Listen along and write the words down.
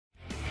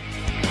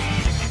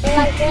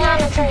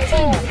RhombusGeometry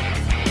too.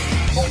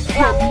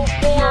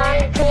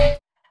 RhombusGeometry.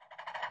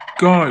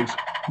 Guys,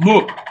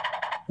 look!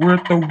 We're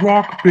at the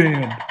rock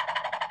band!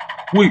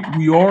 Wait,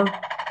 we are?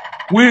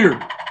 Where?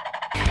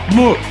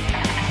 Look!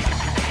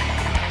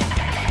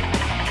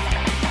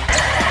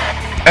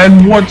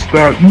 And what's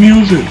that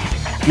music?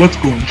 Let's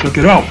go and check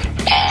it out!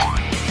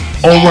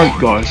 Alright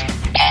guys,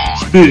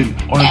 spin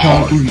on a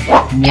count of 3.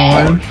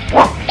 1,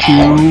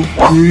 2,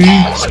 3,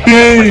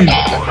 spin!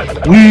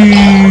 Whee!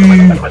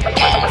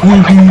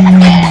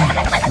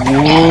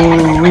 Whoa!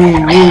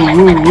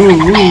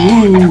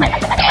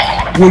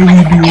 What do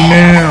we do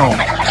now?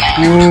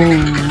 Whoa!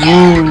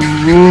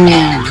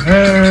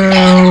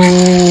 Help!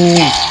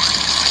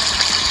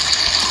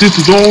 This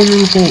is all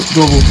your fault,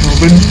 Double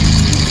Kelvin.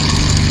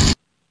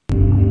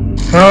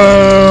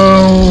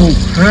 Help!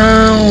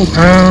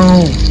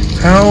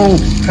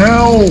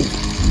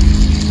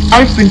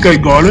 I think I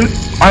got it.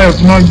 I have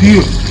an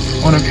idea.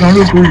 On a count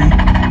of 3,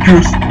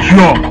 just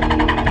jump.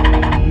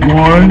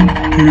 1,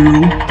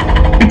 2.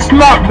 It's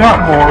not that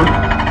hard.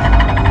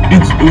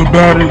 It's the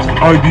baddest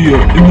idea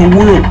in the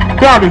world.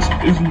 Baddest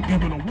isn't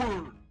even a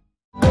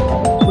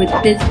word. With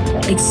this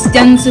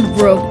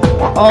extensive rope,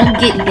 I'll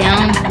get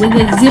down with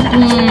a zip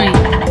line.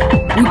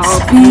 I'll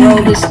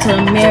throw this to a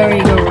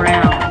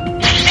merry-go-round.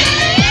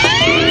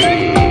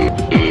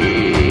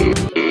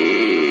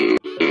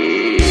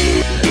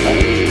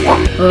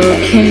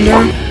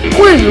 Kinder,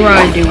 what is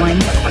Rye doing?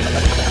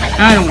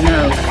 I don't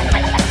know.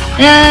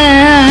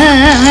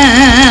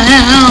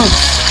 Help!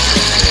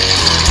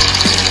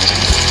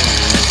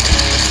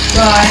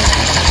 Right,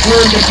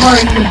 we're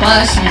departing the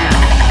bus now.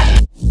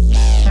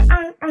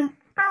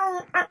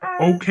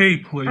 Okay,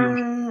 players.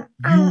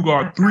 You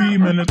got 3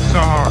 minutes to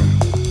hide.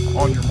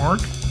 On your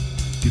mark.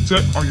 Get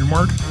set. On your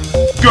mark.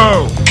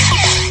 Go!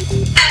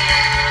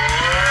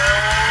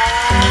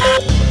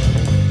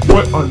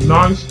 What a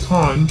nice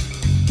time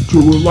to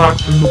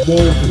relax in the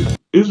ball pit,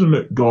 isn't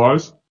it,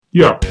 guys?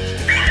 Yeah.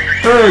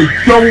 Hey,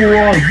 Double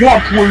Rye,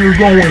 watch where you're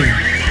going!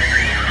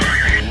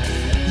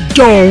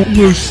 Don't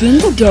listen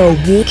to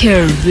Double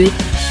Kelvin.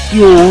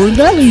 You're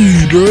the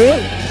leader.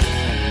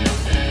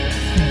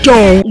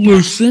 Don't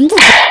listen to...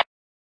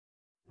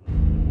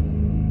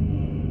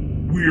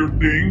 Weird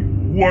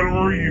thing, what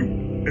are you?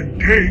 And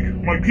take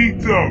my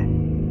pizza!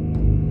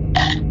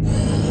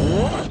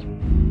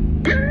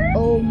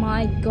 Oh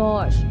my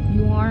gosh,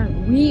 you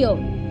aren't real.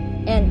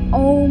 And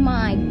oh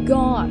my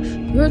gosh,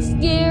 you're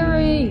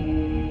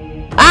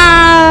scary!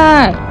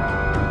 Ah!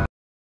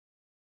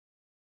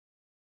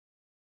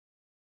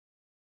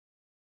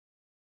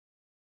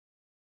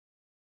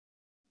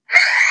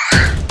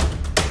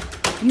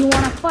 You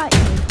wanna fight me,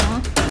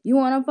 huh? You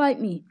wanna fight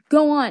me?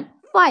 Go on,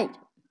 fight!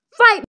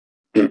 Fight!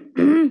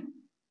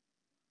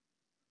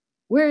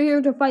 We're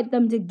here to fight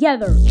them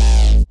together.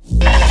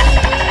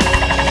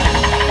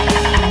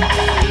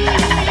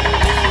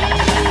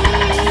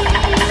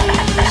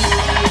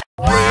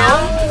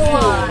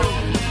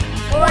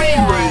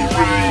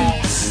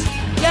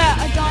 Yeah,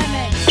 a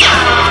diamond.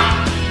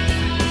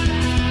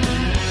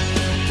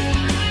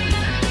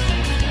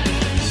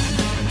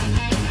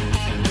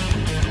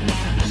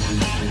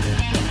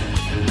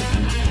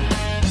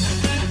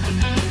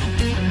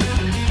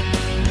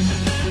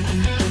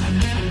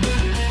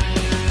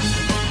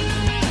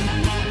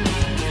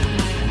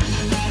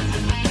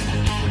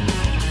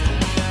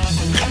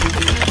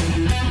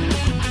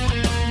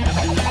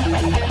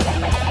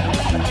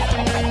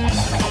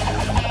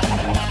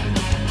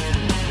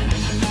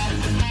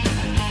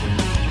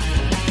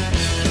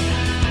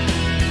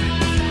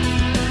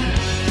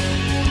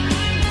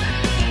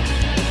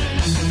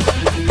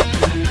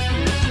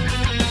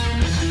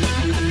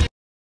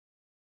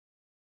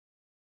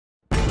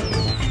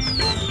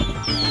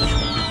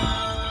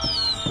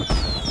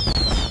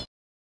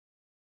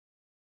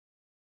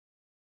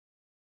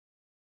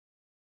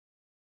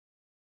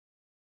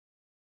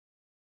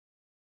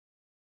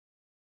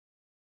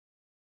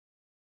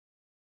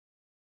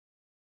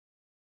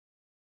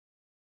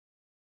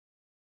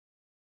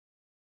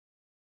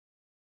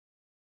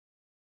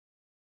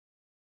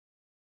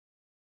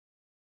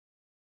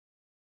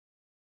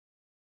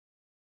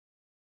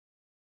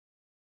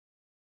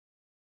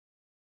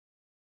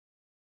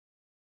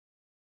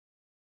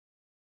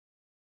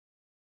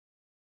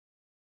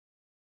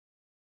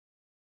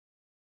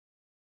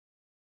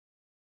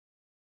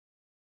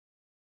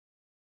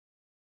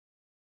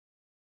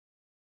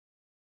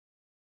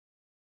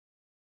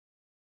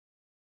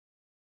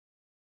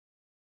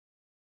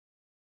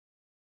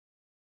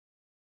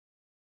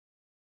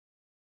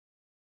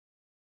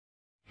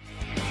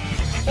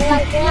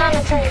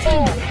 RhombusGeometry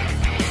too.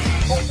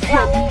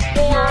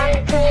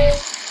 RhombusGeometry.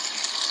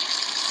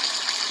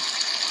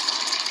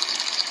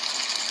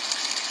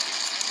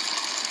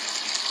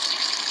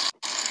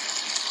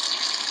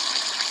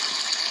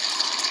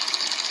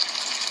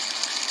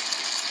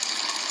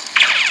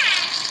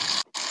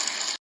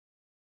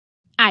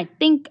 I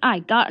think I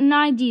got an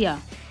idea.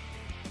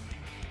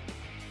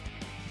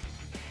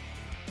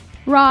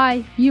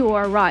 Rye, you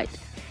are right.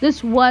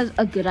 This was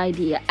a good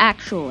idea,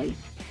 actually.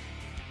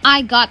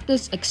 I got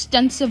this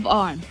extensive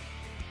arm.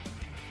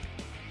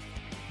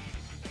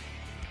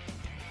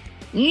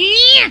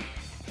 Yeah!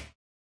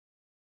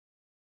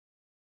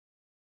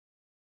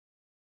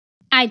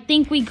 I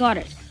think we got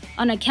it.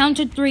 On a count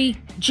of 3,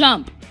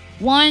 jump.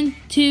 1,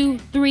 2,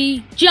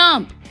 3,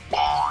 jump!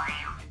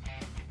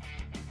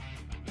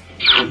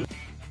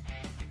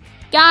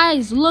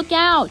 Guys, look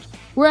out!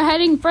 We're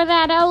heading for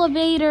that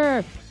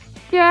elevator!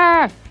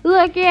 Yeah,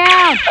 look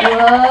out!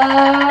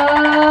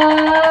 Whoa!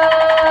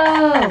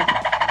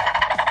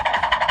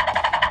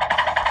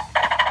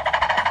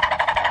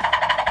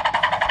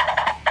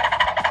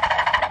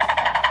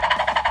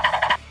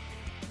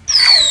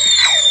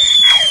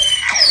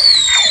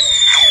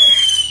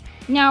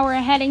 Now we're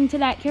heading to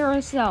that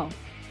carousel.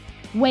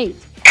 Wait,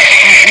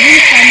 at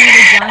least I made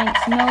a giant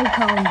snow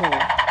cone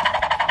bowl.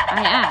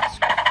 I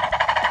asked.